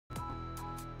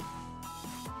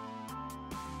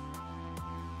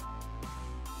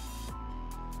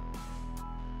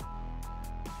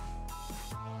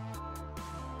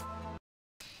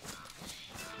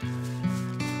Statue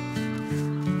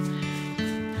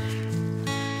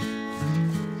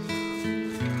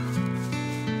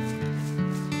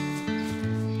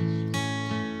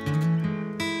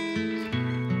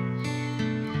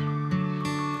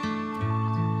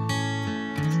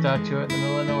in the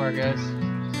middle of nowhere, guys.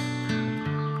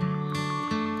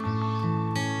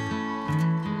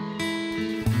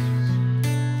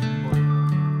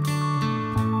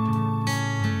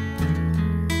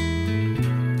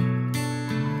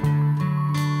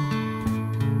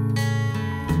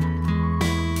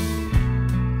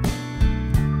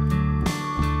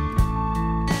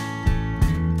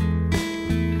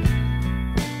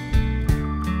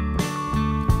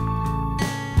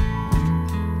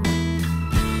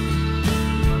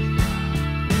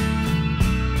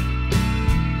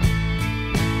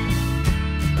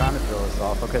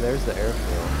 Okay, there's the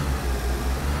airfield.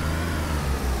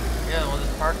 Yeah, we'll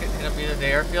just park it. It'll be either the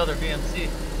airfield or VMC.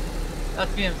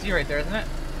 That's VMC right there, isn't it?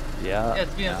 Yeah. Yeah,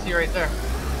 it's VMC right there.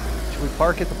 Should we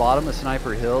park at the bottom of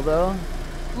Sniper Hill, though?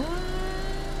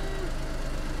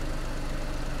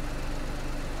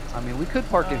 I mean, we could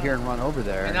park it here and run over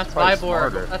there. And that's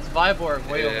Viborg. That's Viborg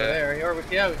way over there. Or we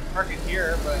can park it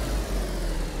here, but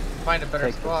find a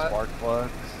better spot. The spark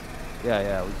plugs.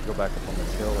 Yeah, we could go back up on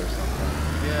this hill or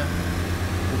something. Yeah.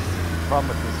 The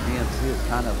problem with this VMC is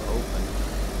kind of open.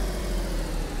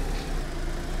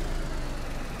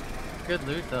 Good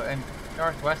loot though, and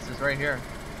northwest is right here.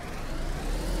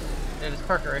 Yeah, just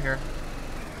park it right here.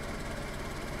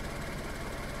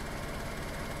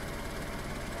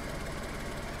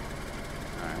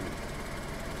 Alright.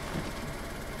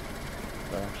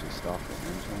 That actually stopped the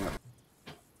engine.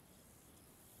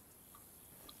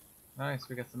 Nice,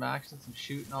 we got some action, some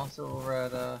shooting also over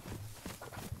at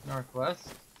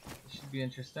northwest. This should be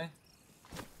interesting.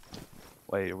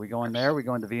 Wait, are we going there? Or are we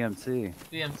going to VMC?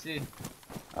 VMC.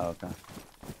 Oh, okay.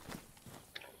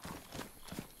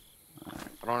 Right.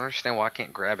 I don't understand why I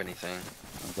can't grab anything.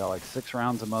 I've got like 6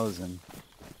 rounds of Mosin.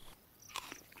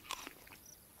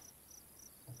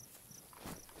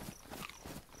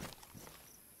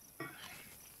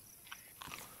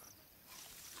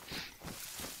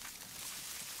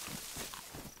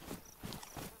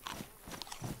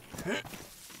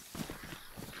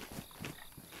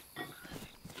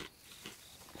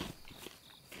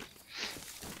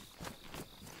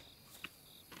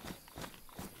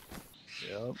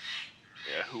 Yep.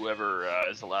 Yeah, whoever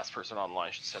is the last person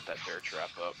online should set that bear trap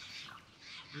up.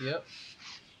 Yep.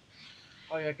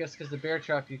 Oh yeah, I guess because the bear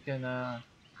trap you can undo.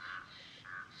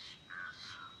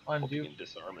 Hope you can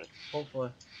disarm it.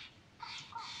 Hopefully.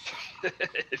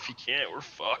 If you can't, we're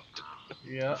fucked.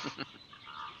 Yeah.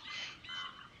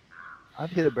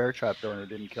 I've hit a bear trap though and it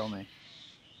didn't kill me.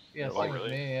 Yeah, Oh, same really?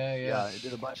 with me. Yeah. Yeah, it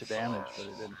did a bunch of damage, but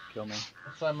it didn't kill me.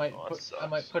 So I might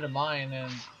put a mine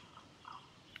and.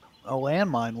 A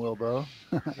landmine will, bro.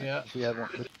 Yeah. If we had one.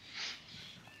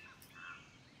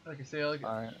 Like I say,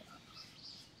 Alright.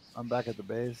 I'm back at the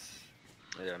base.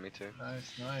 Yeah, me too.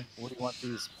 Nice, nice. What do you want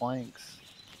these planks?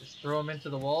 Just throw them into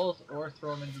the walls or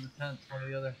throw them into the tents, one or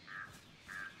the other.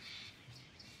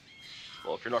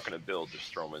 Well, if you're not going to build,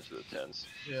 just throw them into the tents.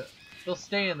 Yeah. They'll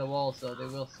stay in the walls though, they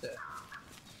will stay.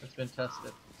 It's been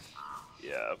tested.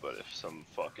 Yeah, but if some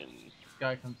fucking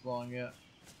guy comes along, yeah.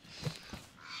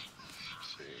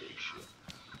 shit.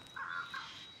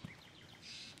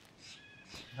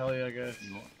 Hell yeah, guys.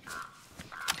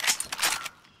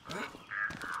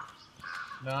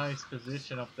 Nice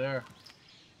position up there.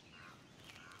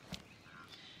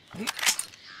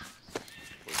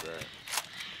 What's that?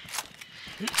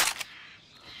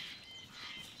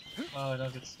 Oh,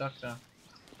 don't get stuck now.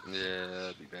 Yeah,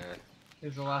 that'd be bad.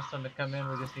 Here's the last one to come in.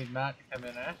 We just need Matt to come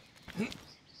in, eh?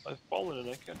 I've fallen and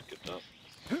I can't get up.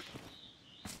 I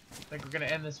think we're gonna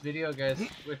end this video, guys,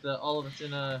 with all of us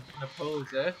in a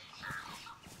pose, eh?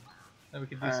 Then we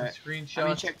can do some screenshots. Let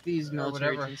me check these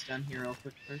military whatever. tents down here real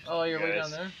quick first. Oh, you're way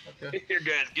Guys. down there? Okay. Here,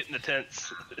 guys, get in the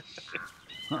tents.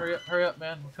 Hurry up,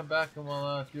 man. We'll come back and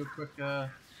we'll do a quick, we'll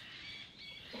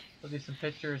do some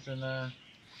pictures and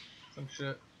some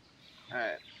shit.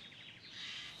 Alright.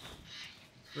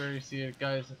 Where you see it,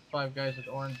 guys, 5 guys with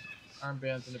orange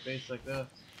armbands in a base like this.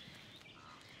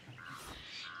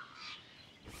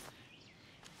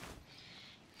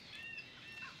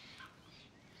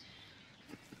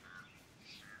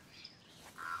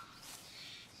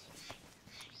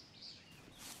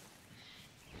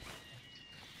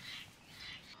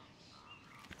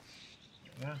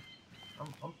 Yeah.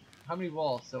 How many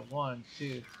walls? So 1,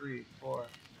 2, 3, 4,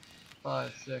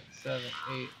 5, 6, 7,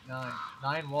 8, 9.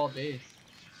 9 wall base.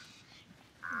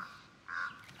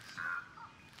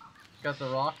 Got the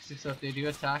rocks, so if they do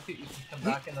attack it, you can come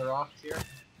back in the rocks here.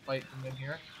 fight them in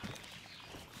here.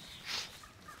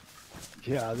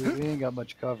 Yeah, we ain't got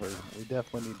much cover. We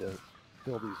definitely need to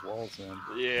fill these walls in.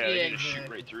 Yeah, Yeah, you just shoot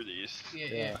exactly. right through these. Yeah,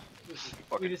 Yeah. yeah. We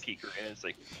Fucking just peek her in. It's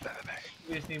like.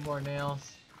 we just need more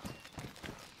nails.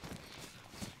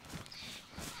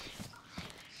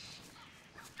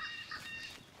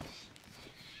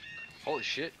 Holy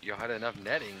shit, you had enough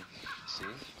netting. See?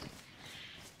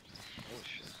 Holy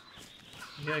shit.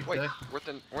 Yeah, exactly.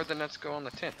 Wait, where'd the nets go on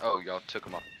the tent? Oh, y'all took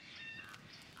them off.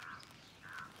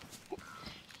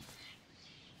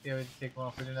 Yeah, we just take them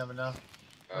off. We didn't have enough.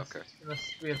 Okay.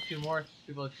 Unless we have two more.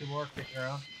 People have two more kicking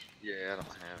around. Yeah, I don't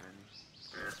have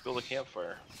any. Let's build a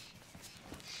campfire.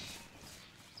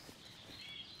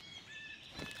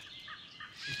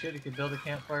 You could build a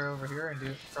campfire over here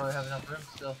and probably have enough room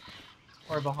still.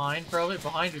 Or behind, probably.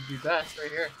 Behind would be best, right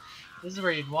here. This is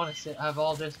where you'd want to have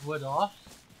all this wood off.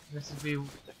 And this would be...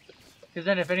 Because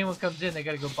then if anyone comes in, they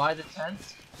gotta go buy the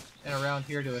tents and around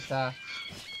here to attack.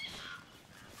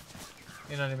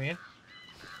 You know what I mean?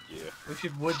 Yeah. We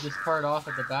should wood this part off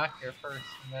at the back here first,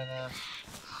 and then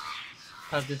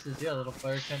have this as, yeah, a little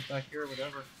fire tent back here or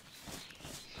whatever.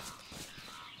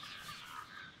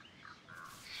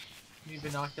 Can you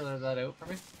binocular that out for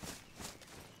me?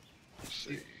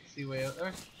 See way out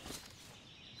there?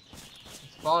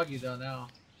 It's foggy though now.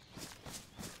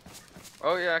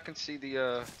 Oh yeah, I can see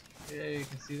the Yeah, you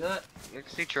can see that? I can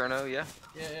see Cherno, yeah.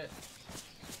 Yeah.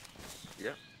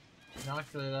 Yep.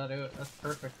 Binocular that out. That's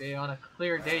perfect. On a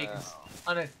clear day, you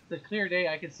can, the clear day,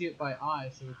 I can see it by eye.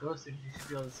 So with those things, you should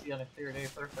be able to see on a clear day.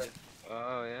 Perfect.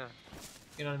 Oh yeah.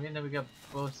 You know what I mean? Then we got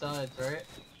both sides, right?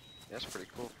 That's pretty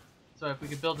cool. So if we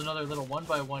could build another little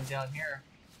 1x1 down here,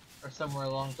 or somewhere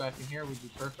along back in here, would be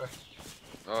perfect.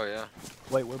 Oh yeah.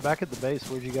 Wait, we're back at the base.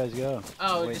 Where'd you guys go?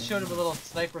 Oh, we Wait, just showed him a little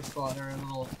sniper spot or a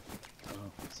little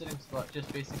sitting spot,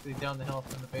 just basically down the hill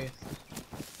from the base.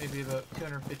 Maybe about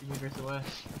 250 meters away.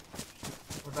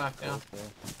 We're back now. Okay.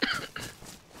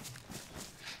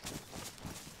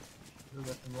 We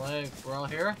got some legs. We're all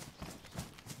here?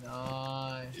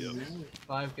 Nice. Yep.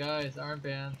 5 guys,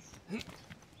 armbands.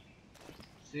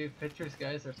 See, pictures,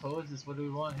 guys, or poses. What do we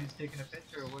want? Who's taking a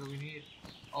picture? What do we need?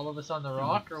 All of us on the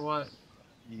rock, or what?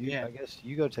 I guess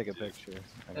you go take a picture.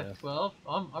 I guess. F12?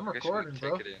 I'm I guess we recording, take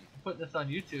bro. it in. I'm putting this on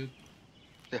YouTube.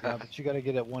 Yeah, but you gotta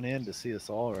get at one end to see us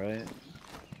all, right?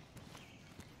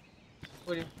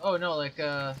 What do you... Oh, no, like,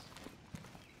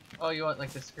 Oh, you want,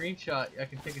 like, the screenshot? I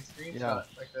can take a screenshot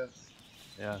like this.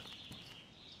 Yeah.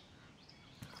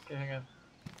 Okay, hang on.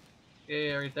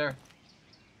 Yeah, right there.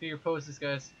 Do your poses,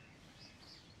 guys.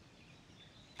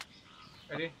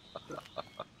 Ready?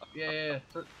 Yeah.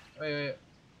 Wait.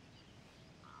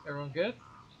 Everyone good?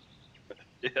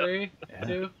 Yeah. 3,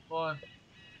 2, 1.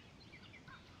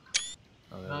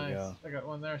 Oh, there we Nice. go. I got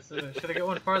one there. So should I get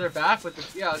one farther back with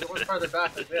the? Yeah, I'll get one farther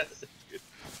back like this.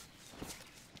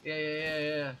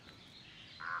 Yeah.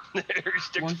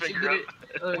 Stick Once you finger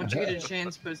get up. Once you get a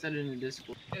chance, post that in the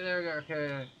Discord. Yeah, there we go.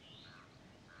 Okay.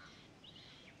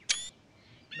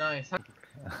 Nice.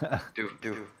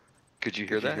 Dude. Could you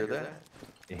hear that?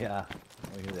 Yeah,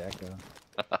 we hear the echo.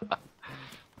 That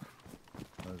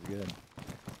was good.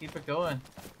 Keep it going.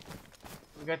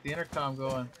 We got the intercom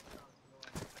going.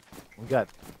 We got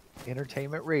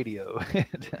entertainment radio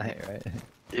tonight, right?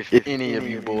 If any of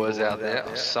you boys out there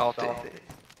are salty,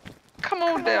 come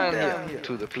on down here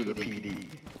to the PD.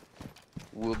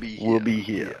 We'll be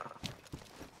here.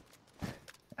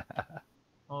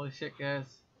 Holy shit, guys.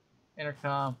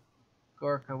 Intercom.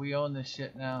 Gorka, we own this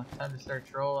shit now. Time to start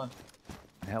trolling.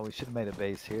 Hell, we should have made a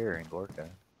base here in Gorka.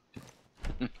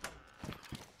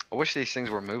 I wish these things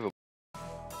were movable.